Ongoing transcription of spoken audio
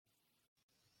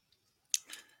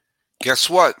Guess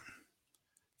what?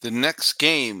 The next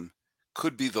game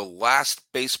could be the last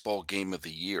baseball game of the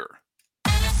year.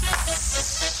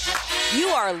 You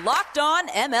are Locked On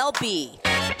MLB.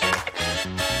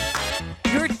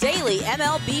 Your daily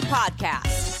MLB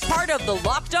podcast. Part of the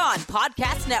Locked On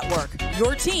Podcast Network.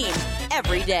 Your team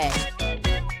every day.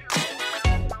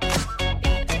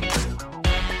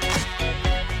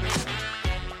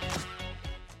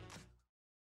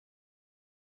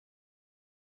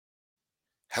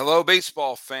 Hello,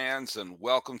 baseball fans, and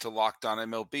welcome to Locked On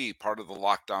MLB, part of the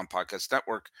Locked On Podcast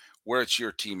Network, where it's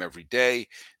your team every day.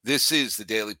 This is the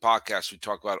daily podcast. We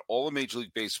talk about all of Major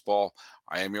League Baseball.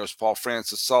 I am yours, Paul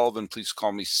Francis Sullivan. Please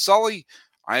call me Sully.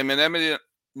 I am an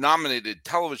Emmy-nominated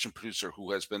television producer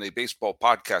who has been a baseball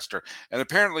podcaster and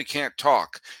apparently can't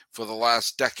talk for the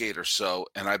last decade or so,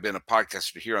 and I've been a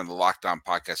podcaster here on the Locked On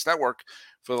Podcast Network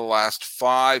for the last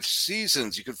 5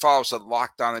 seasons. You can follow us at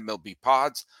Locked On MLB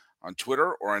Pods on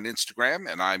Twitter or on Instagram,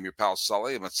 and I'm your pal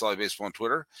Sully. I'm at Sully Baseball on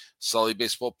Twitter, Sully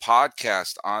Baseball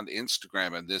Podcast on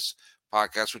Instagram, and this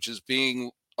podcast, which is being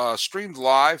streamed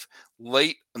live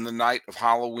late in the night of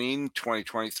Halloween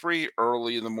 2023,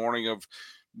 early in the morning of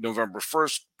November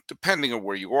 1st, depending on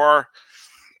where you are.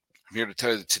 I'm here to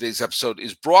tell you that today's episode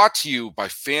is brought to you by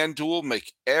FanDuel.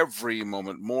 Make every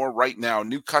moment more. Right now,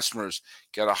 new customers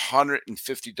get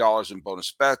 $150 in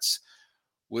bonus bets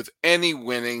with any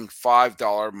winning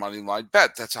 $5 money line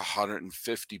bet. That's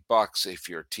 $150 if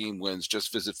your team wins.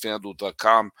 Just visit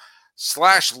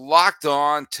FanDuel.com/locked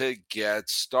on to get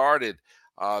started.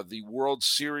 The World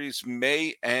Series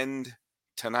may end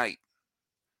tonight,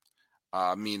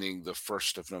 meaning the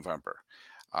 1st of November.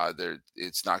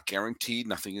 It's not guaranteed.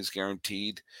 Nothing is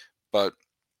guaranteed. But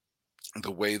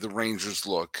the way the Rangers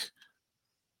look,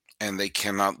 and they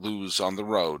cannot lose on the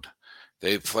road.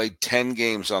 They've played 10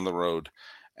 games on the road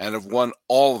and have won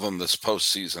all of them this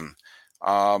postseason.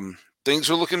 Things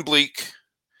are looking bleak,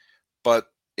 but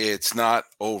it's not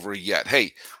over yet.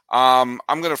 Hey, I'm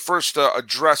going to first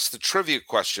address the trivia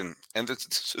question, and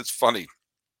it's funny.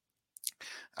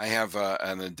 I have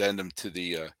an addendum to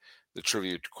the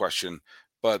trivia question,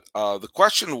 but the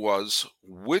question was,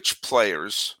 which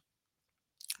players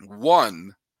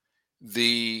won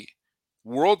the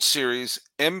World Series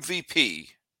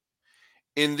MVP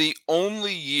in the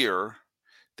only year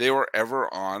they were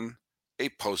ever on a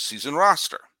postseason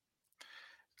roster?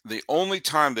 The only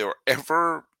time they were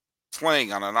ever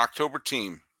playing on an October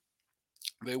team,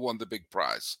 they won the big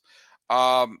prize.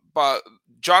 But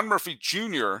John Murphy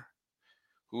Jr.,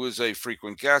 who is a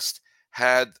frequent guest,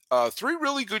 had 3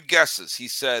 really good guesses. He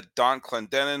said Don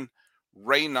Clendenon,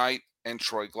 Ray Knight, and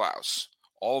Troy Glaus.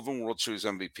 All of them World Series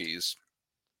MVPs.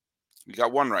 We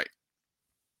got one right.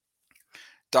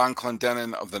 Don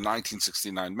Clendenon of the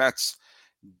 1969 Mets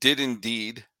did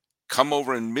indeed come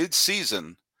over in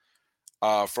mid-season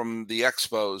from the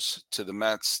Expos to the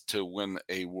Mets to win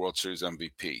a World Series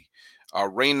MVP.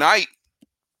 Ray Knight,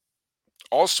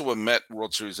 also a Met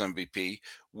World Series MVP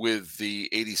with the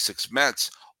 86 Mets,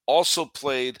 also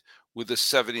played with the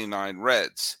 79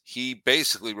 Reds. He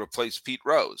basically replaced Pete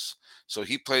Rose. So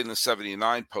he played in the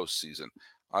 79 postseason.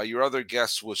 Your other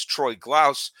guess was Troy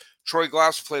Glaus. Troy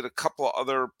Glaus played a couple of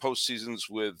other postseasons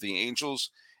with the Angels,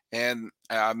 and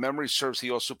memory serves,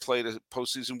 he also played a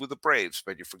postseason with the Braves.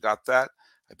 Bet you forgot that.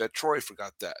 I bet Troy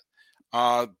forgot that.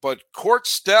 But Court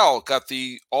Stell got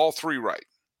all 3 right.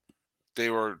 They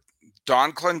were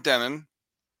Don Clendenon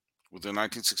with the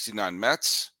 1969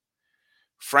 Mets,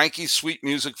 Frankie Sweet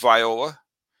Music Viola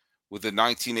with the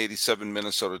 1987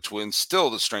 Minnesota Twins, still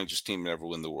the strangest team to ever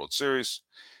win the World Series,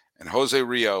 and Jose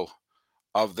Rio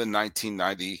of the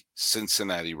 1990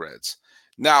 Cincinnati Reds.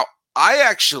 Now, I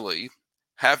actually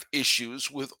have issues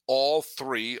with all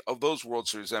 3 of those World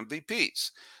Series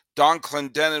MVPs. Don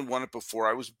Clendenon won it before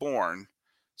I was born,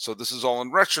 so this is all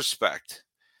in retrospect.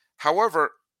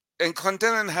 However, and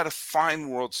Clendenon had a fine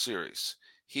World Series.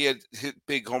 He had hit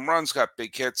big home runs, got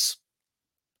big hits.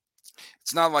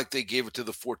 It's not like they gave it to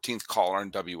the 14th caller in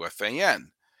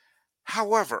WFAN.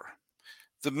 However,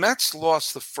 the Mets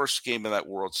lost the first game of that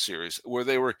World Series where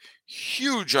they were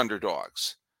huge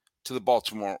underdogs to the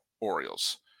Baltimore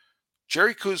Orioles.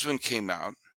 Jerry Koosman came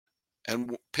out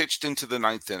and pitched into the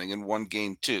 9th inning and won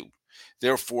Game 2,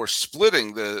 therefore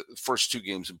splitting the first 2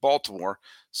 games in Baltimore,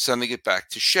 sending it back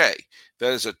to Shea.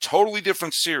 That is a totally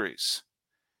different series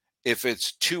if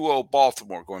it's 2-0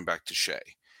 Baltimore going back to Shea.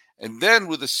 And then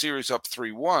with the series up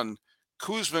 3-1,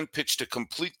 Koosman pitched a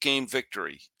complete game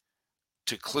victory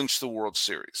to clinch the World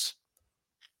Series.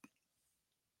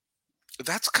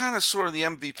 That's kind of sort of the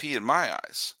MVP in my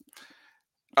eyes.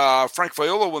 Frank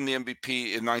Viola won the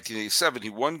MVP in 1987. He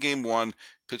won Game 1,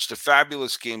 pitched a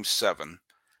fabulous Game 7.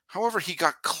 However, he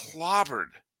got clobbered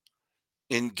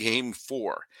in Game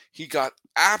 4. He got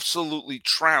absolutely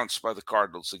trounced by the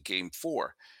Cardinals in Game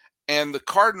 4. And the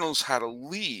Cardinals had a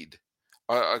lead,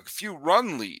 a few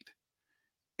run lead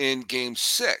in Game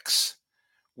 6,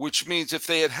 which means if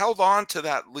they had held on to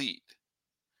that lead,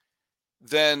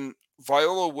 then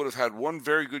Viola would have had one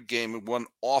very good game and one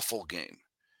awful game.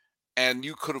 And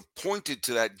you could have pointed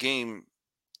to that game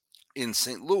in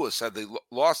St. Louis had they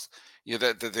lost,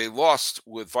 that they lost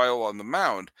with Viola on the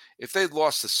mound. If they'd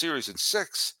lost the series in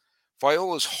 6,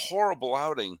 Viola's horrible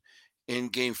outing in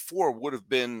Game 4 would have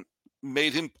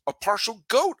made him a partial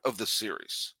GOAT of the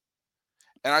series.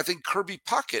 And I think Kirby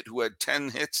Puckett, who had 10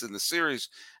 hits in the series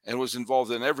and was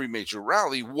involved in every major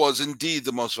rally, was indeed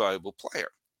the most valuable player.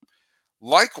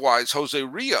 Likewise, Jose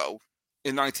Rio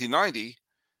in 1990,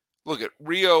 look at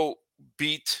Rio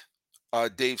beat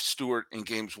Dave Stewart in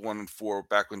games 1 and 4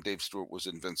 back when Dave Stewart was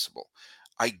invincible.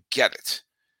 I get it.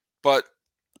 But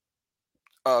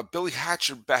Billy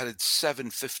Hatcher batted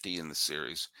 .750 in the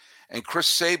series, and Chris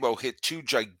Sabo hit 2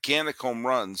 gigantic home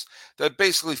runs that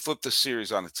basically flipped the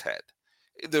series on its head.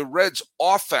 The Reds'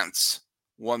 offense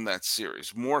won that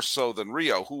series more so than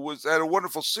Rio, who had a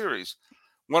wonderful series.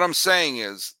 What I'm saying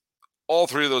is all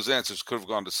 3 of those answers could have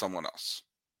gone to someone else.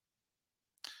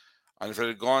 And if it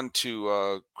had gone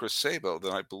to Chris Sabo,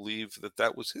 then I believe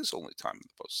that was his only time in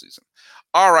the postseason.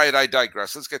 All right, I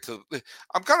digress. Let's get to.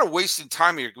 I'm kind of wasting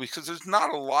time here because there's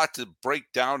not a lot to break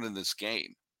down in this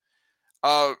game.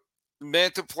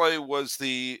 Manta play was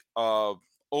the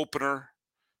opener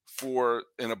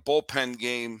in a bullpen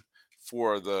game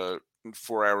for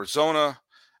Arizona,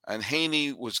 and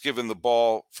Haney was given the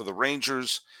ball for the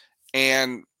Rangers,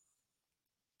 and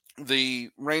the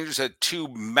Rangers had 2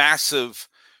 massive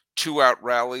 2-out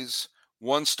rallies.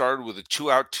 One started with a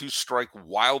 2-out, 2-strike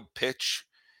wild pitch,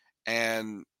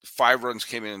 and 5 runs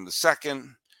came in the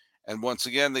second. And once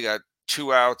again, they got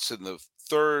 2 outs in the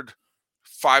third.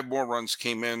 5 more runs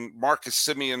came in. Marcus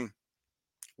Semien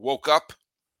woke up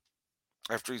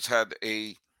after he's had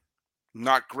a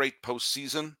not great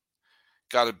postseason.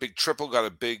 Got a big triple, got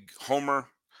a big homer.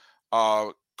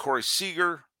 Corey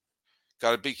Seager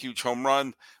got a big, huge home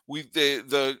run.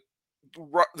 The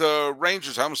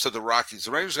Rangers, I almost said the Rockies.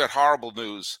 The Rangers got horrible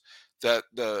news that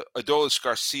Adolis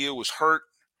Garcia was hurt,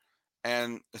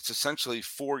 and it's essentially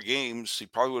 4 games. He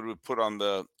probably would have been put on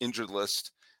the injured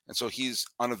list, and so he's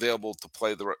unavailable to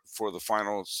play for the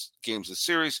final games of the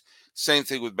series. Same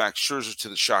thing with Max Scherzer, to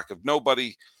the shock of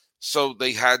nobody. So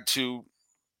they had to,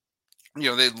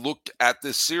 they looked at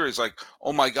this series like,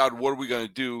 oh my God, what are we going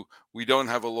to do? We don't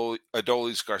have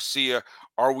Adolis Garcia.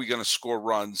 Are we going to score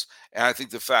runs? And I think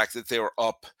the fact that they were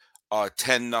up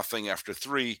 10-0 after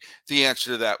 3, the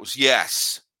answer to that was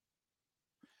yes.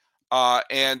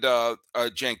 And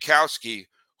Jankowski,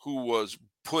 who was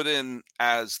put in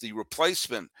as the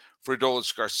replacement for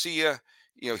Adolis Garcia,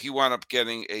 he wound up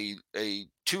getting a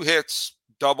 2 hits,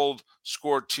 doubled,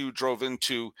 scored 2, drove in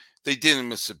 2. They didn't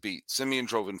miss a beat. Semien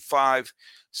drove in 5.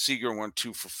 Seager went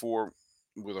 2 for 4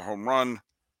 with a home run.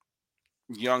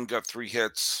 Young got 3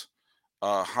 hits.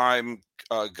 Heim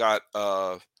got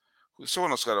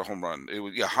someone else got a home run.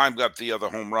 Heim got the other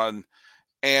home run.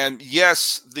 And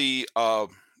yes, the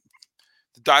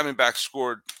Diamondbacks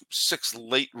scored 6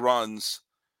 late runs,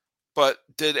 but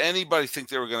did anybody think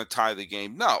they were going to tie the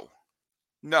game? No.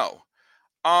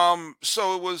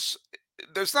 So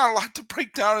there's not a lot to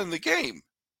break down in the game.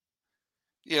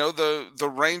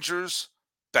 The Rangers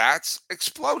bats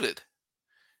exploded.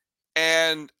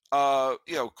 And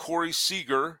Corey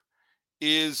Seager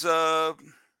is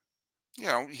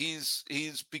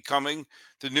he's becoming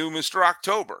the new Mr.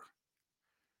 October.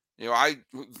 I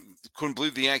couldn't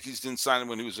believe the Yankees didn't sign him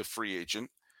when he was a free agent.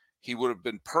 He would have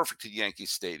been perfect at Yankee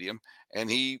Stadium, and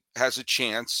he has a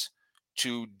chance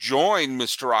to join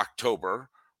Mr. October,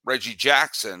 Reggie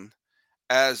Jackson,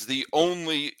 as the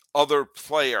only other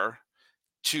player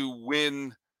to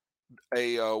win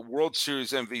a World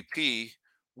Series MVP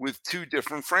with 2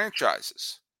 different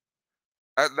franchises.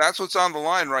 That's what's on the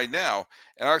line right now.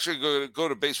 And actually go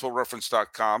to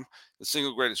baseballreference.com, the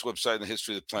single greatest website in the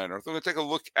history of the planet Earth. We're going to take a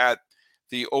look at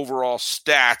the overall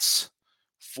stats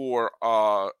for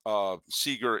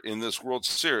Seager in this World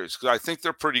Series, because I think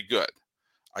they're pretty good.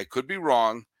 I could be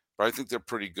wrong, but I think they're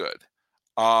pretty good.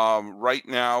 Right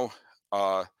now,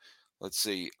 let's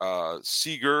see.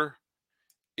 Seager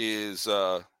is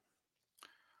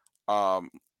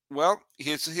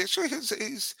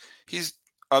he's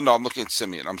no, I'm looking at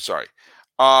Semien. I'm sorry.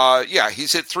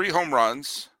 He's hit 3 home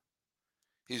runs.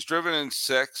 He's driven in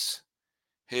 6.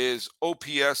 His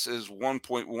OPS is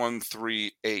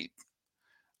 1.138.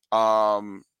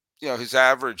 his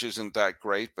average isn't that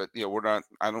great, but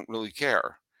I don't really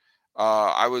care.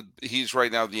 He's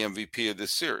right now the MVP of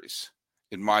this series,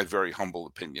 in my very humble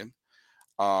opinion.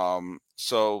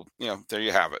 So there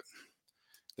you have it.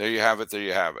 There you have it. There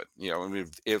you have it. I mean,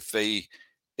 if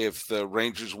the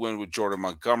Rangers win with Jordan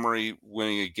Montgomery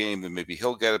winning a game, then maybe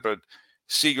he'll get it. But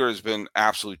Seager has been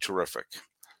absolutely terrific.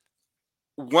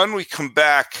 When we come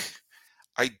back,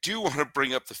 I do want to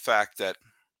bring up the fact that,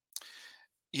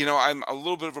 I'm a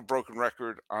little bit of a broken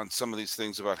record on some of these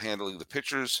things about handling the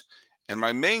pitchers. And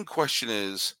my main question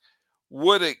is,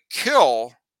 would it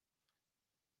kill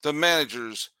the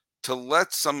managers to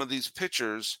let some of these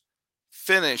pitchers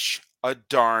finish a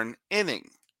darn inning?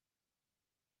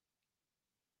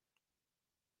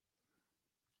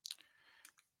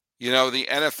 The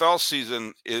NFL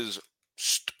season is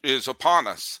upon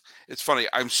us. It's funny.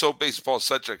 I'm so baseball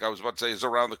centric. I was about to say it's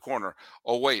around the corner.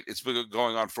 Oh wait, it's been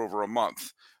going on for over a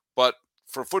month. But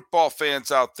for football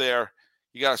fans out there,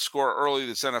 you got to score early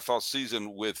this NFL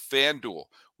season with FanDuel,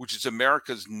 which is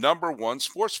America's #1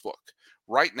 sports book.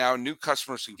 Right now, new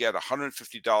customers can get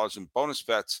 $150 in bonus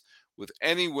bets with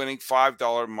any winning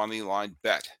 $5 money line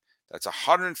bet. That's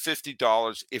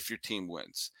 $150 if your team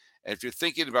wins. And if you're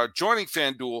thinking about joining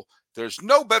FanDuel, there's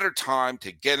no better time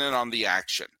to get in on the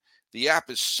action. The app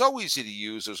is so easy to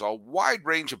use. There's a wide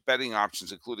range of betting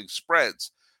options, including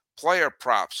spreads, player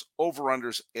props,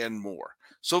 over-unders, and more.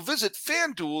 So visit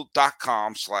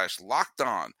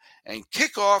FanDuel.com/lockedon and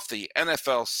kick off the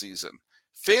NFL season.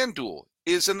 FanDuel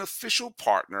is an official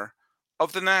partner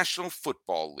of the National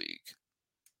Football League.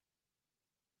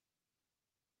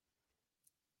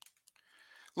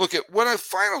 Look, when the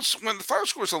final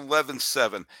score was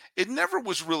 11-7, it never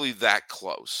was really that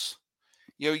close.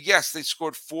 Yes, they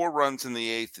scored 4 runs in the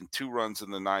 8th and 2 runs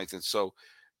in the 9th. And so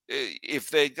if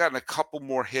they'd gotten a couple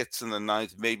more hits in the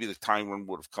 9th, maybe the tying run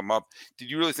would have come up.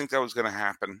 Did you really think that was going to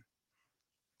happen?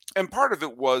 And part of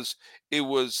it was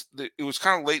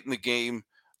kind of late in the game.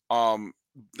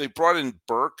 They brought in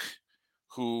Burke,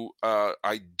 who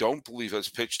I don't believe has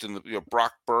pitched in the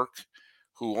Brock Burke,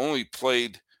 who only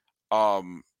played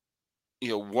one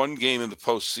game in the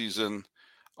postseason,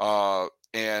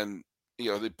 and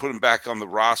they put him back on the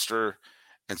roster,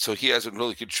 and so he hasn't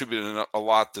really contributed a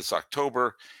lot this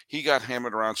October. He got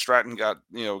hammered around. Stratton got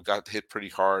hit pretty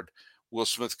hard. Will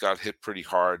Smith got hit pretty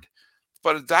hard.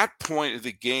 But at that point of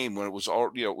the game, when it was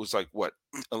all it was like what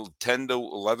 10 to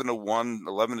 11 to 1,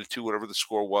 11 to 2, whatever the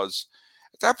score was.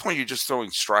 At that point, you're just throwing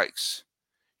strikes.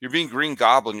 You're being Green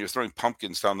Goblin. You're throwing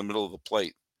pumpkins down the middle of the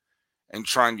plate and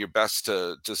trying your best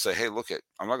to say, hey, look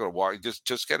I'm not going to walk.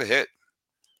 Just get a hit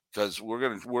because we're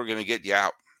gonna get you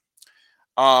out.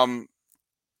 I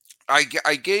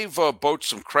gave Boach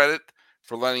some credit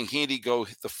for letting Heaney go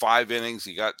hit the 5 innings.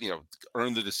 He got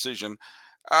earned the decision.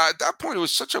 At that point, it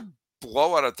was such a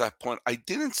blowout. At that point, I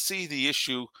didn't see the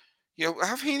issue.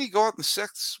 Have Heaney go out in the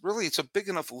 6th. Really, it's a big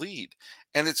enough lead,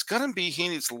 and it's going to be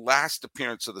Heaney's last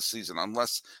appearance of the season,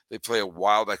 unless they play a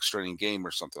wild extra inning game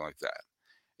or something like that.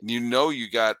 And you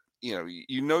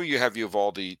have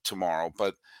Uvalde tomorrow,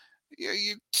 but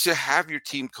to have your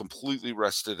team completely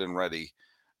rested and ready,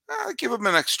 give them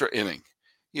an extra inning.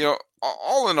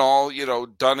 All in all,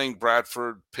 Dunning,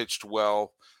 Bradford pitched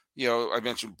well. I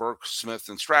mentioned Burke, Smith,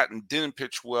 and Stratton didn't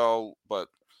pitch well, but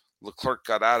Leclerc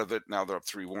got out of it. Now they're up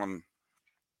 3-1.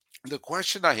 The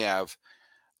question I have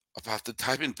about the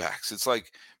Diamondbacks, it's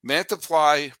like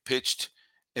Mantiply pitched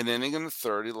an inning in the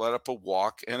 3rd. He let up a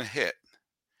walk and a hit.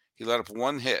 He let up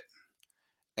 1 hit.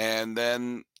 And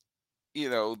then,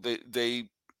 they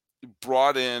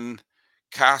brought in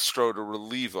Castro to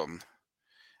relieve him.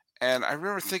 And I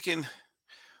remember thinking,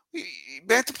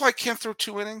 Mantiply can't throw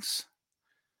 2 innings.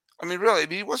 I mean, really,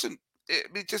 he wasn't.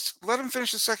 Just let him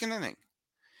finish the 2nd inning,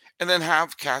 and then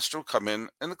have Castro come in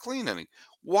the clean inning.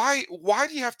 Why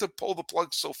do you have to pull the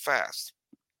plug so fast?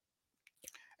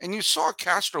 And you saw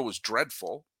Castro was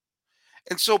dreadful,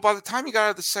 and so by the time he got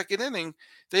out of the 2nd inning,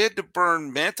 they had to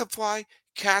burn Mantiply,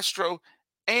 Castro,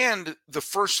 and the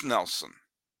first Nelson.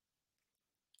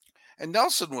 And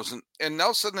Nelson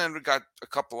then got a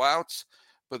couple outs,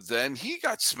 but then he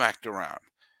got smacked around.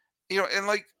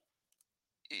 And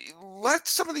let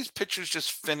some of these pitchers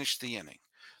just finish the inning.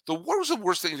 What was the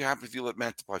worst thing to happen if you let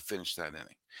Mantiply finish that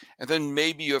inning? And then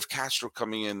maybe you have Castro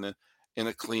coming in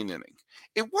a clean inning.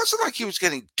 It wasn't like he was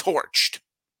getting torched.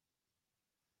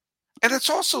 And it's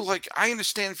also like, I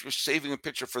understand if you're saving a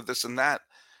pitcher for this and that.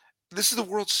 This is the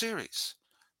World Series.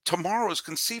 Tomorrow is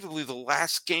conceivably the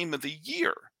last game of the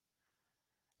year.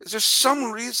 Is there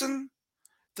some reason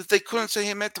that they couldn't say,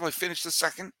 hey, Mantiply, finish the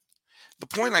 2nd? The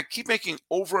point I keep making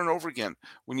over and over again,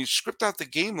 when you script out the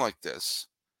game like this,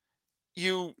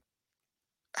 you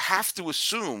have to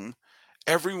assume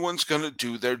everyone's going to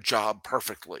do their job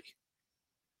perfectly.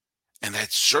 And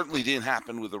that certainly didn't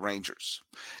happen with the Rangers.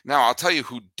 Now, I'll tell you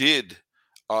who did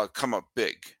come up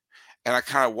big. And I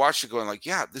kind of watched it going like,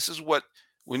 yeah, this is what,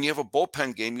 when you have a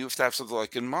bullpen game, you have to have something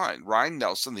like in mind. Ryan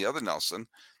Nelson, the other Nelson,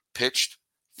 pitched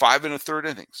 5 1/3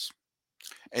 innings.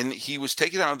 And he was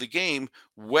taken out of the game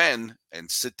when,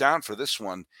 and sit down for this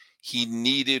one, he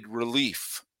needed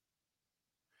relief.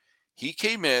 He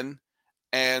came in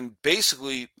and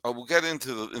basically, we'll get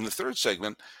into in the third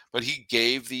segment, but he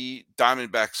gave the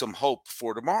Diamondbacks some hope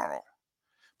for tomorrow.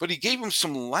 But he gave them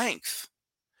some length.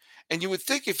 And you would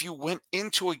think if you went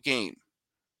into a game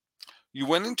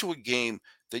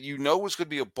that you know was going to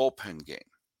be a bullpen game,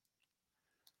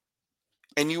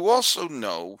 and you also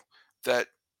know that,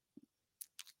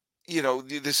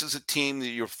 this is a team that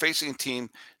you're facing, a team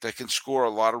that can score a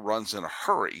lot of runs in a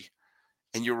hurry,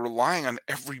 and you're relying on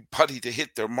everybody to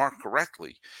hit their mark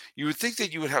correctly, you would think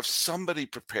that you would have somebody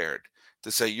prepared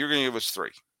to say, you're going to give us 3.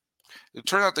 It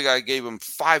turned out the guy gave him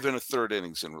 5 1/3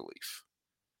 innings in relief.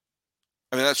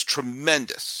 I mean, that's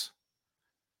tremendous.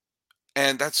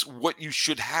 And that's what you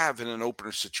should have in an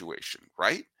opener situation,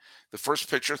 right? The first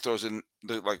pitcher throws in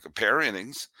like a pair of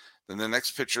innings. Then the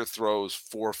next pitcher throws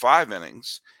 4 or 5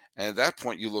 innings. And at that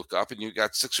point, you look up and you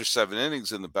got 6 or 7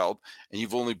 innings in the belt, and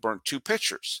you've only burnt 2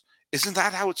 pitchers. Isn't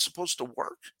that how it's supposed to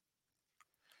work?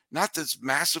 Not this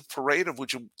massive parade of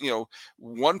which,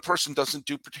 one person doesn't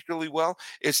do particularly well.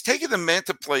 It's taking the man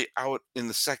to play out in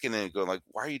the second inning going like,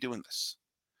 why are you doing this?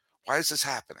 Why is this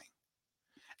happening?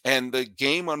 And the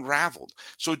game unraveled.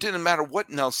 So it didn't matter what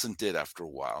Nelson did after a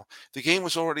while. The game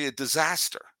was already a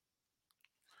disaster.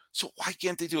 So why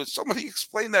can't they do it? Somebody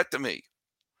explain that to me.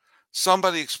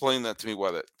 Somebody explain that to me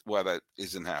why that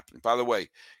isn't happening. By the way,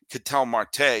 Ketel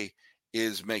Marte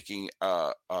is making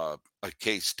a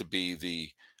case to be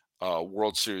the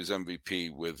World Series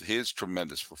MVP with his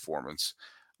tremendous performance.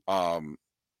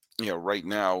 Right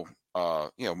now,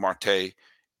 Marte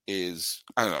is,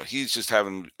 I don't know, he's just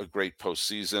having a great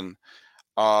postseason.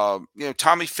 Tommy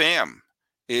Pham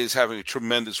is having a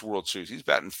tremendous World Series. He's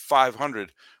batting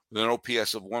 .500 with an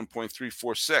OPS of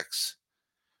 1.346.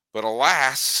 But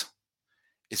alas,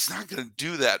 it's not going to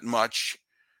do that much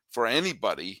for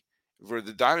anybody, for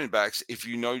the Diamondbacks, if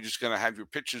you know you're just going to have your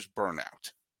pitchers burn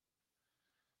out.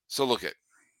 So look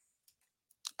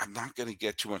I'm not going to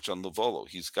get too much on Lovullo.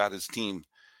 He's got his team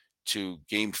to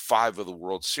Game 5 of the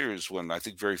World Series when I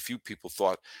think very few people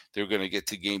thought they were going to get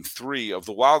to Game 3 of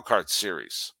the Wild Card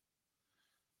Series.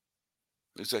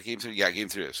 Is that Game 3? Yeah, Game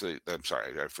 3. So I'm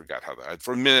sorry, I forgot how that.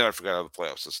 For a minute, I forgot how the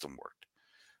playoff system worked.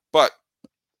 But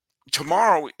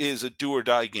tomorrow is a do or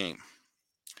die game.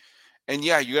 And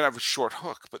yeah, you're going to have a short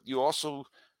hook, but you also,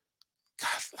 God,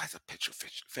 let the pitcher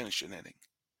finish an inning.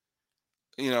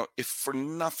 If for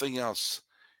nothing else,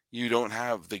 you don't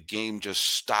have the game just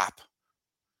stop.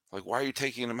 Like, why are you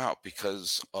taking him out?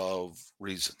 Because of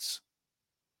reasons.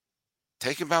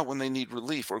 Take him out when they need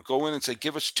relief, or go in and say,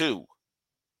 give us 2.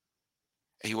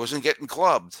 And he wasn't getting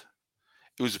clubbed.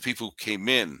 It was the people who came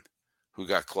in who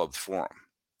got clubbed for him.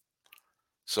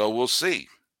 So we'll see.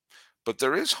 But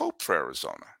there is hope for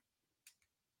Arizona.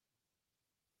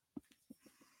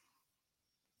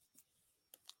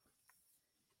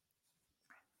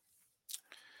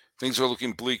 Things are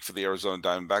looking bleak for the Arizona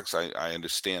Diamondbacks. I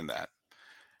understand that.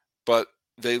 But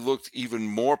they looked even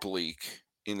more bleak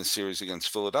in the series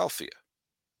against Philadelphia.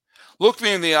 Look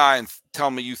me in the eye and tell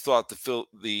me you thought the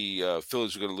Phillies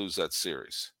were going to lose that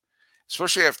series,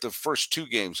 especially after the first 2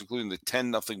 games, including the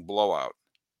 10-0 blowout.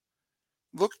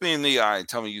 Look me in the eye and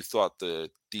tell me you thought the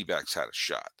D-backs had a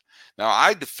shot. Now,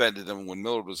 I defended them when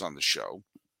Millard was on the show,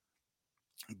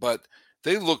 but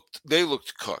they looked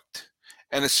cooked,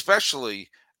 and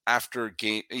especially after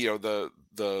game,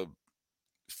 the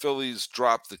Phillies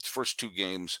dropped the first 2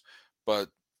 games, but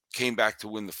came back to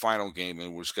win the final game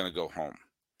and was going to go home.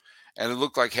 And it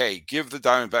looked like, hey, give the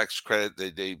Diamondbacks credit.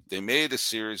 They made a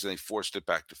series and they forced it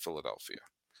back to Philadelphia.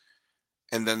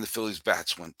 And then the Phillies'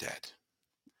 bats went dead.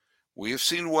 We have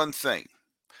seen one thing.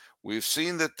 We've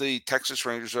seen that the Texas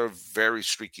Rangers are a very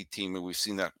streaky team, and we've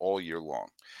seen that all year long.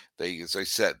 As I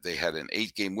said, they had an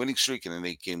 8-game winning streak and an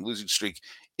 8-game losing streak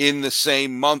in the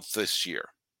same month this year.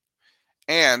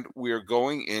 And we are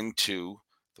going into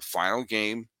the final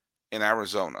game in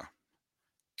Arizona,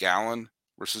 Gallen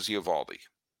versus Eovaldi.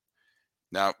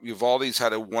 Now, Eovaldi's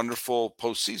had a wonderful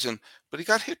postseason, but he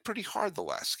got hit pretty hard the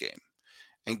last game.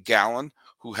 And Gallen,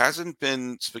 who hasn't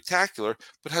been spectacular,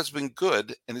 but has been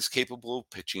good and is capable of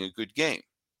pitching a good game.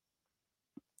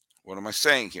 What am I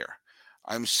saying here?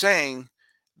 I'm saying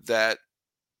that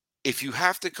if you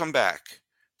have to come back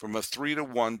from a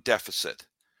 3-1 deficit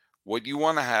What you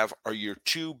want to have are your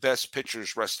two best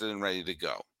pitchers rested and ready to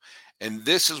go. And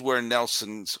this is where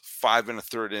Nelson's 5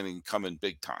 1/3 inning come in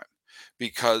big time,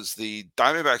 because the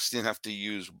Diamondbacks didn't have to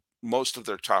use most of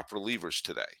their top relievers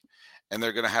today. And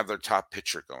they're going to have their top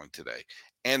pitcher going today.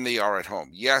 And they are at home.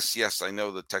 Yes, I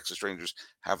know the Texas Rangers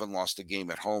haven't lost a game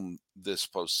at home this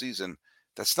postseason.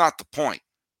 That's not the point.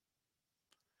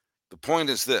 The point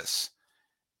is this: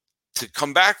 to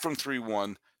come back from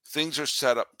 3-1, things are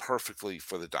set up perfectly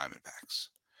for the Diamondbacks.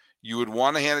 You would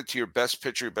want to hand it to your best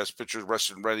pitcher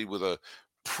rested and ready with a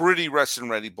pretty rested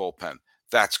and ready bullpen.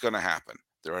 That's going to happen.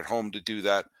 They're at home to do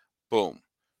that. Boom.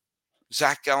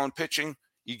 Zach Gallen pitching,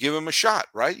 you give him a shot,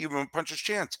 right? You give him a puncher's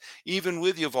chance, even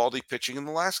with Eovaldi pitching in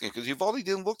the last game, because Eovaldi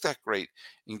didn't look that great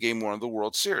in Game 1 of the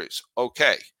World Series.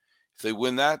 Okay, if they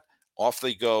win that, off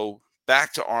they go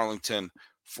back to Arlington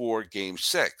for Game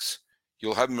 6.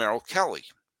 You'll have Merrill Kelly,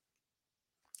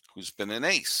 who's been an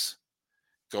ace,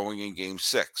 going in Game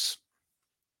 6.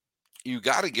 You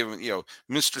got to give him,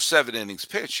 Mr. 7 innings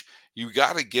pitch. You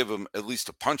got to give him at least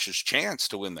a puncher's chance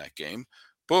to win that game.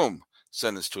 Boom.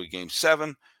 Send us to a Game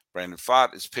 7. Brandon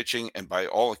Pfaadt is pitching, and by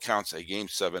all accounts, a Game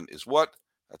 7 is what?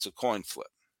 That's a coin flip.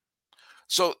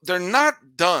 So they're not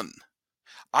done.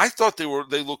 I thought they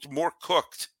looked more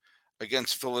cooked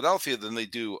against Philadelphia than they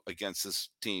do against this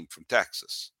team from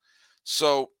Texas.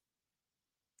 So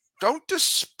don't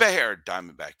despair,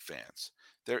 Diamondback fans.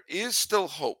 There is still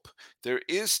hope. There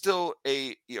is still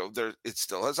it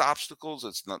still has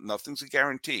obstacles. Nothing's a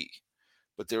guarantee,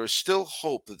 but there is still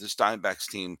hope that this Diamondbacks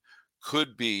team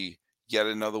could be yet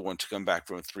another one to come back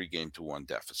from a 3-1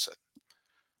 deficit.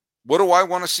 What do I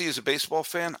want to see as a baseball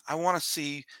fan? I want to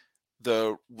see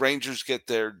the Rangers get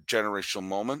their generational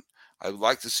moment. I would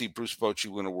like to see Bruce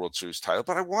Bochy win a World Series title,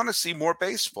 but I want to see more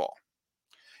baseball.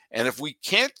 And if we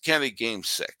can't get a Game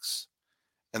 6,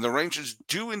 and the Rangers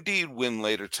do indeed win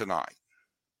later tonight,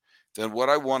 then what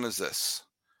I want is this.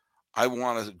 I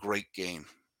want a great game.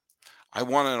 I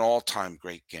want an all-time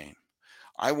great game.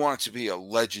 I want it to be a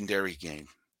legendary game.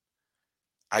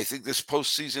 I think this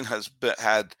postseason has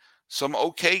had some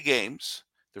okay games.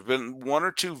 There have been one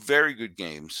or two very good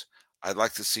games. I'd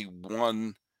like to see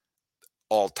one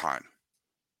all-time.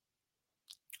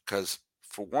 Because,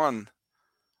 for one,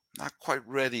 I'm not quite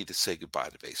ready to say goodbye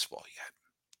to baseball yet.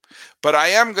 But I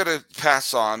am going to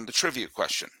pass on the trivia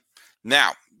question.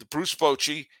 Now, the Bruce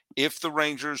Bochy, if the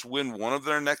Rangers win one of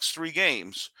their next 3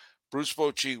 games, Bruce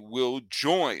Bochy will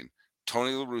join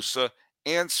Tony La Russa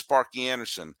and Sparky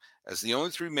Anderson as the only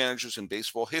 3 managers in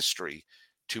baseball history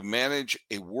to manage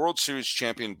a World Series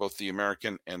champion, both the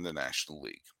American and the National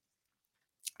League.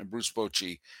 And Bruce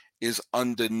Bochy is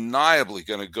undeniably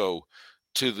going to go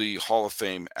to the Hall of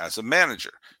Fame as a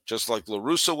manager, just like La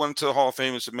Russa went to the Hall of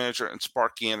Fame as a manager and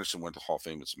Sparky Anderson went to the Hall of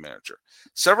Fame as a manager.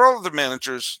 Several other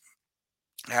managers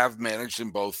have managed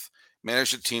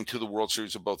a team to the World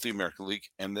Series of both the American League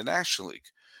and the National League.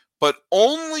 But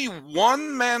only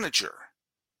one manager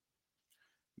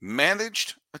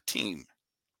managed a team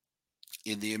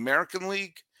in the American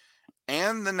League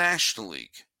and the National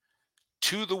League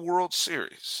to the World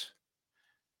Series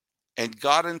and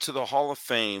got into the Hall of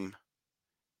Fame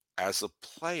as a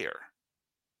player.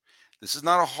 This is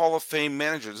not a Hall of Fame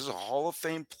manager. This is a Hall of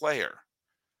Fame player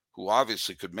who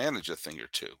obviously could manage a thing or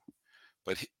two.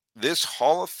 But this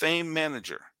Hall of Fame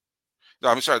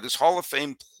this Hall of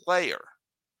Fame player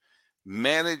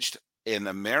managed an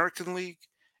American League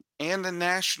and a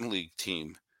National League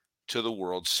team to the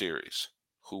World Series.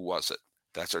 Who was it?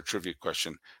 That's our trivia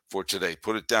question for today.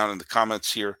 Put it down in the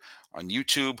comments here on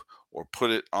YouTube, or put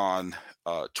it on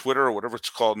Twitter, or whatever it's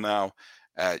called now,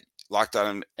 at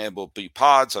Lockdown MLB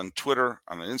Pods on Twitter,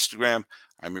 on Instagram.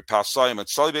 I'm your pal Sully. I'm at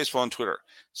Sully Baseball on Twitter,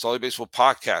 Sully Baseball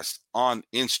Podcast on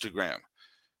Instagram.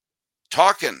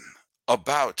 Talking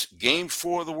about Game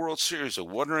 4 of the World Series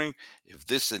and wondering if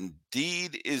this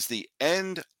indeed is the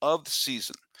end of the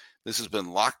season. This has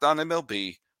been Locked On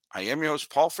MLB. I am your host,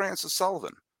 Paul Francis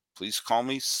Sullivan. Please call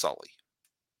me Sully.